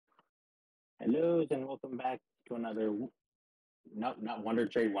Hello and welcome back to another not Wonder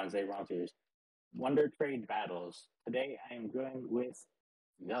Trade Wednesday round series. Wonder Trade battles. Today I am going with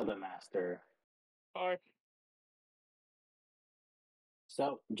Zeldamaster. Hi.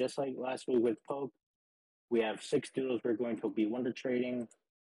 So just like last week with Poke, we have 6 doodles we're going to be Wonder Trading,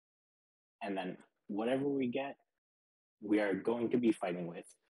 and then whatever we get, we are going to be fighting with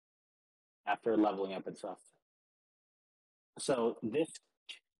after leveling up and stuff. So this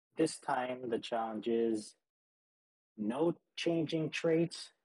time the challenge is no changing traits,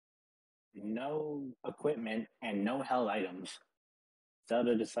 no equipment, and no held items.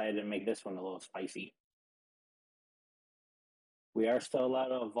 Zelda decided to make this one a little spicy. We are still allowed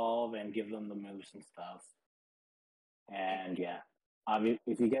to evolve and give them the moves and stuff. And yeah,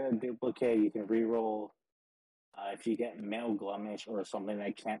 if you get a duplicate, you can reroll. If you get male Glumish or something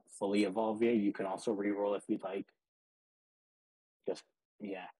that can't fully evolve yet, you can also reroll if you'd like. Just,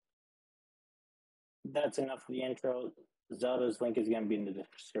 yeah. That's enough for the intro. Zelda's link is going to be in the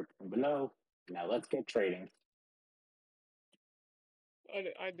description below. Now let's get trading.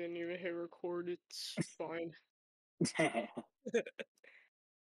 I didn't even hit record. It's fine. All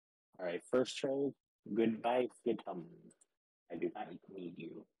right, first trade. Goodbye, Fitum. I do not need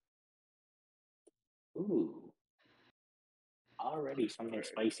you. Ooh. Already something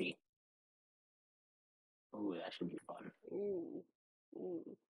spicy. Ooh, that should be fun. Ooh.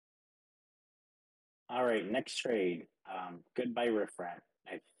 All right, next trade. Goodbye, Riffraff.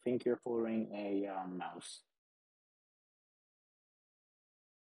 I think you're holding a mouse.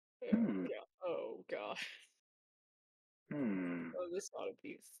 Oh gosh. Oh, this ought to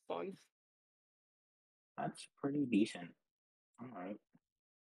be fun. That's pretty decent. All right.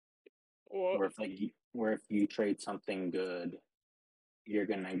 What? Where if you trade something good, you're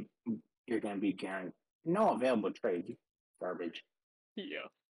gonna be guaranteed no available trade. Garbage. Yeah.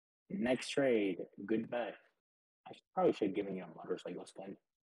 Next trade. Goodbye. I probably should have given you a motorcycle skin.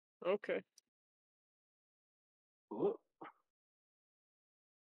 Okay. Ooh.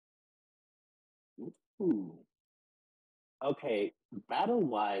 Ooh. Okay,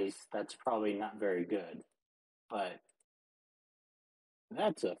 battle-wise, that's probably not very good, but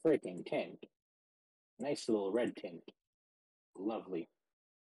that's a freaking tint. Nice little red tint. Lovely.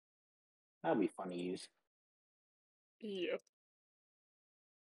 That'll be fun to use. Yeah.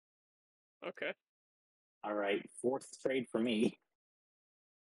 Okay. All right, fourth trade for me.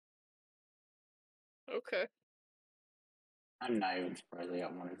 Okay. I'm not even surprised I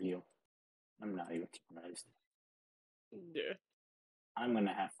got one of you. I'm not even surprised. Yeah. I'm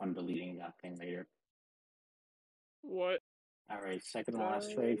gonna have fun deleting that thing later. What? All right, second to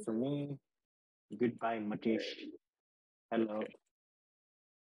last trade for me. Goodbye, Matish. Hello.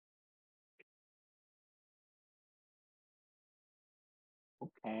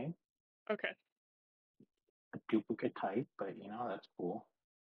 Okay. Okay. A duplicate type, but that's cool.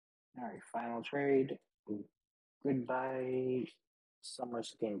 All right, final trade. Goodbye, Summer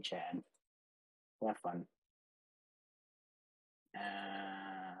Skin Chad. Have fun.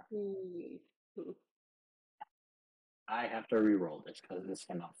 I have to re-roll this because this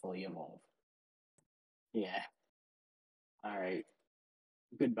cannot fully evolve. Yeah. All right.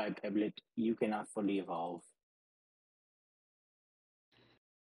 Goodbye, Peblet. You cannot fully evolve.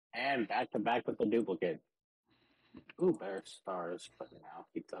 And back to back with the duplicate. Ooh, better stars, but now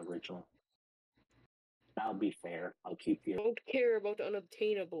keep the original. I'll be fair. I'll keep you. I don't care about the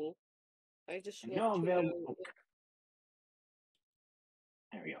unobtainable. I just want No to available. know. Okay.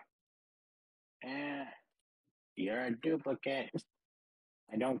 There we go. And you're a duplicate.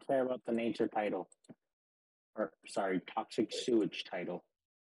 I don't care about the nature title. Or, sorry, toxic sewage title.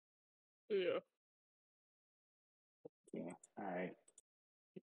 Yeah. Yeah, alright.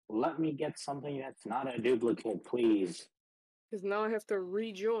 Let me get something that's not a duplicate, please. Because now I have to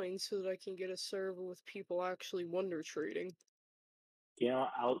rejoin so that I can get a server with people actually wonder trading.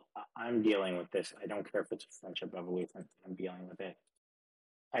 I'm dealing with this. I don't care if it's a friendship evolution. I'm dealing with it.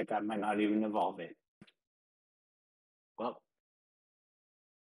 Heck, I might not even evolve it. Well,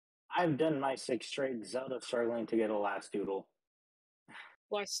 I've done my 6 straight. Zelda struggling to get a last doodle.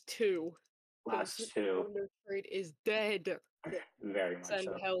 Last 2. Last 2. Wonder trade is dead. Very much Send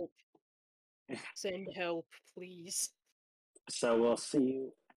so. help. Send help, please. So we'll see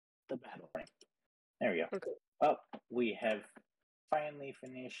you at the battle ring. There we go. Okay. Well, we have finally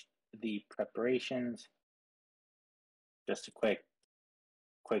finished the preparations. Just a quick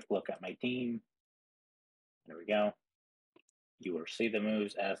look at my team. There we go. You will see the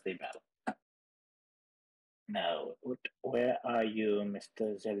moves as they battle. Now, where are you,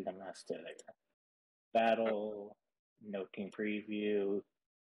 Mr. Zeldamaster? Battle, no team preview,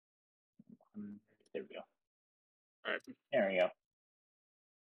 There we go.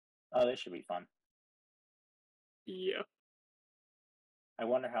 Oh, this should be fun. Yeah. I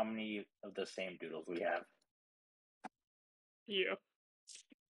wonder how many of the same doodles we have. Yeah.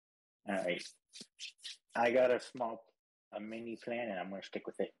 All right. I got a mini plan, and I'm going to stick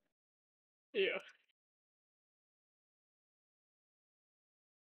with it. Yeah.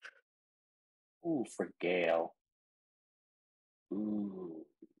 Ooh, for Gale. Ooh.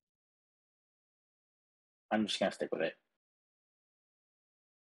 I'm just going to stick with it.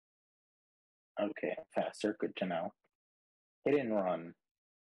 Okay, faster. Good to know. Hit and run.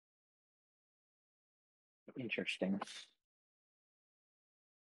 Interesting.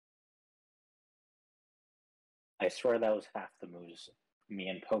 I swear that was half the moves me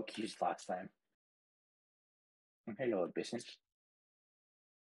and Poke used last time. Hello, business.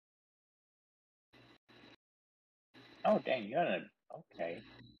 Oh, dang, you got an... Okay.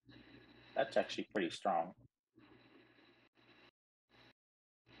 That's actually pretty strong.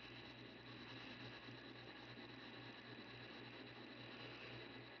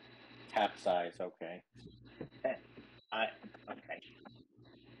 Capsize, okay. Okay.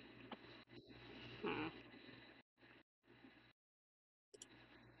 Hmm.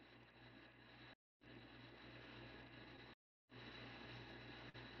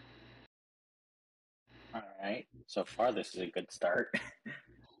 All right. So far, this is a good start.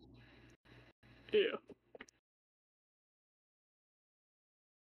 Yeah.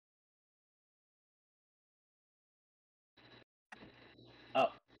 Oh,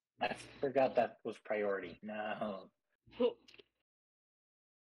 I forgot that was priority. No,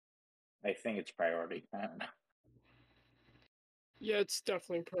 I think it's priority. I don't know. Yeah, it's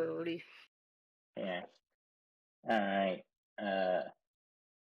definitely priority. Yeah. All right. Uh.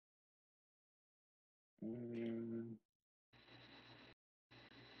 mm,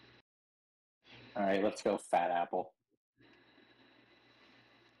 all right. Let's go, Fat Apple.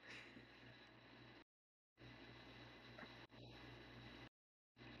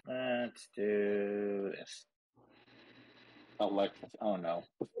 Let's do this. Alexis. Oh no.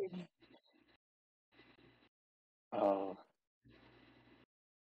 Oh,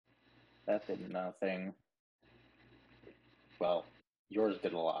 that did nothing. Well, yours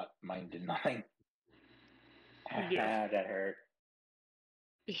did a lot. Mine did nothing. Yeah. That hurt.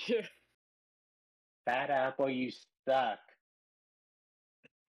 Yeah. Fat Apple, you suck.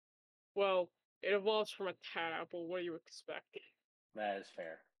 Well, it evolves from a tadapple. What do you expect? That is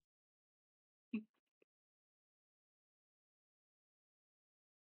fair.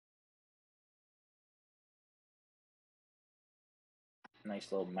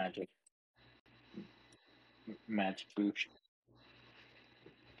 Nice little magic boost.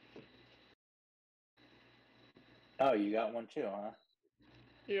 Oh, you got one too, huh?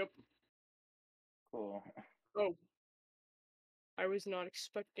 Yep. Cool. Oh, I was not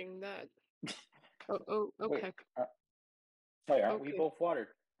expecting that. Oh, Wait, okay. wait, aren't we Okay. both water?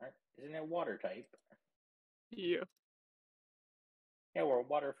 Isn't it water type? Yeah. Yeah, we're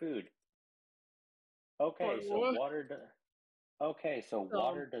water food. Okay, so What? water. Okay, so Um,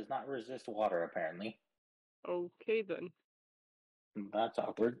 water does not resist water. Apparently, okay then. that's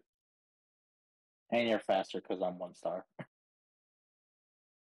awkward. And you're faster because I'm 1 star.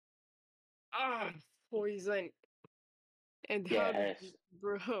 Ah, poison. And how did you, Yes,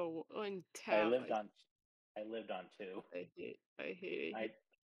 bro, I untap? lived on. I lived on 2. I hate it. I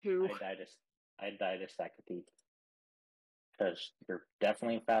Two. I died a I died a stack of teeth because you're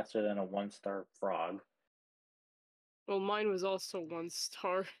definitely faster than a 1 star frog. Well, mine was also 1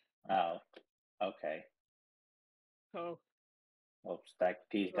 star. Oh, okay. Oh, Well, stack of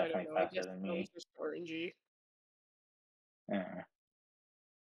teeth I don't definitely know. I faster guess than that was me. just RNG.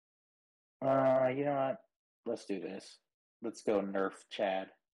 Uh, you know what? Let's do this. Let's go nerf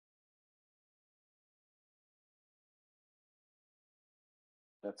Chad.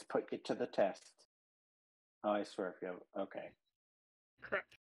 Let's put it to the test. Oh, I swear if you have. Okay. Crap.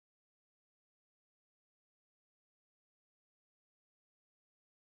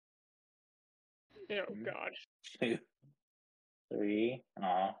 Oh Hmm? God. 2, 3.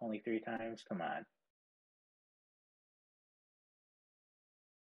 Aw, only 3 times? Come on.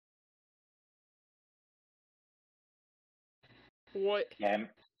 What? Yeah,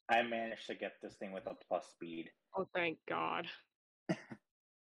 I managed to get this thing with a plus speed. Oh, thank God.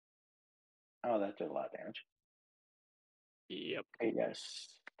 Oh, that did a lot of damage. Yep. Okay, guys.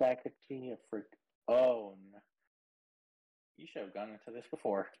 Stack of tea, a freak. Oh, no. You should have gone into this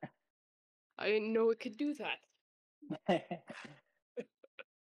before. I didn't know it could do that.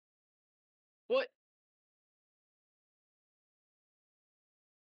 What?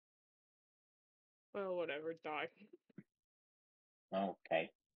 Well, whatever. Die.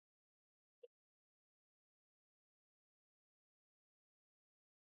 Okay.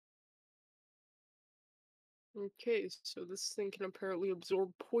 Okay, so this thing can apparently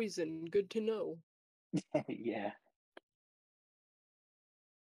absorb poison. Good to know. Yeah.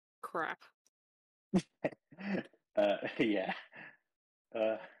 Crap. Yeah.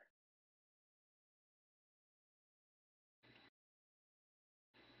 Uh,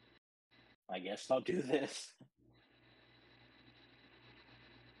 I guess I'll do this.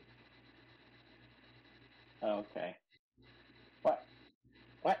 Okay. What?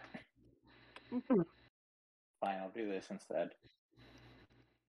 What? Fine, I'll do this instead.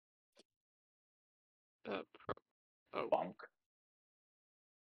 Oh, Bunk.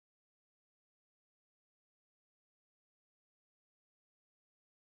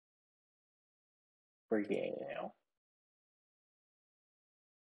 For you.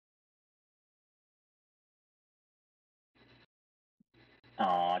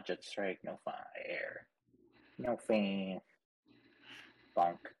 Aw, jet strike, no fire. No fame.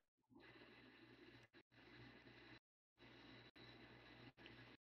 Bunk.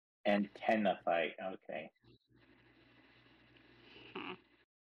 Antenna fight, okay. hmm.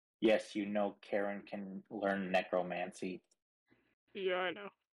 Yes, you know Karen can learn necromancy. Yeah, I know.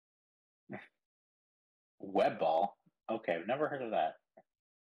 Web ball? Okay, I've never heard of that.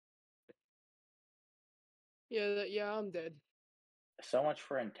 Yeah, yeah, I'm dead. So much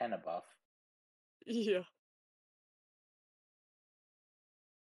for antenna buff. Yeah.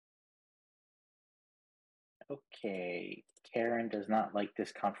 Okay, Karen does not like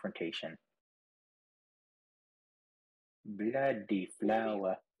this confrontation. Bloody Bloody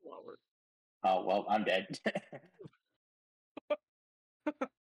flower. flower. Oh, well, I'm dead.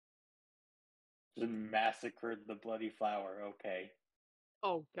 Just massacred the bloody flower, okay.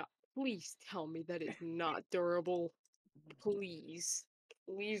 Oh god, please tell me that is not durable. Please.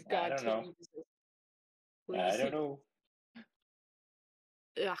 Please, I God, don't tell know. me this is I please. don't know.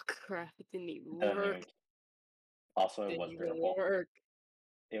 Ah, crap, it didn't even It doesn't work. even. Also, it Didn't was even durable. work.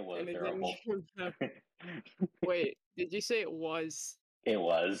 It And was it didn't durable. even Wait, did you say it was? It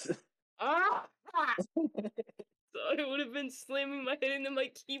was. Ah! So I would have been slamming my head into my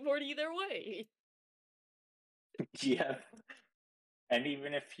keyboard either way. Yeah. And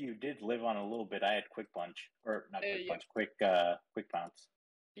even if you did live on a little bit, I had quick punch. Or not quick Yeah, punch, quick bounce.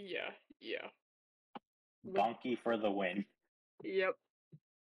 yeah. But Donkey for the win. yep,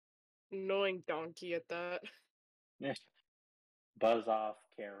 annoying donkey at that. Buzz off,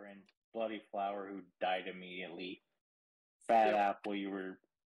 Karen. Bloody flower who died immediately. Fat Yep, apple, you were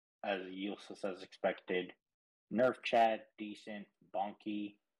as useless as expected. Nerf Chad, decent.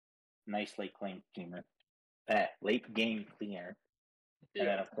 Bonky, nice late game cleaner. And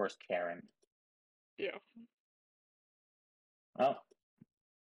then yeah, of course Karen. yeah, Well,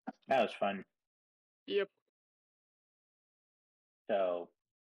 that was fun. yep, So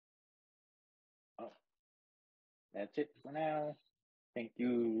oh, that's it for now. Thank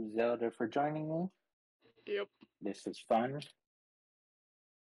you, Zelda, for joining me. yep. This is fun.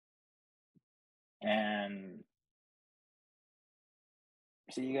 And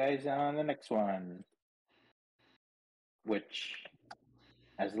see you guys on the next one. Which,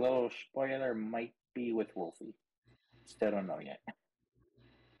 as a little spoiler, might be with Wolfie. Still don't know yet.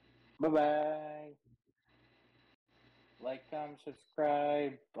 Bye bye. Like, comment,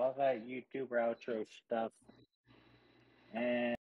 subscribe, all that YouTube outro stuff. And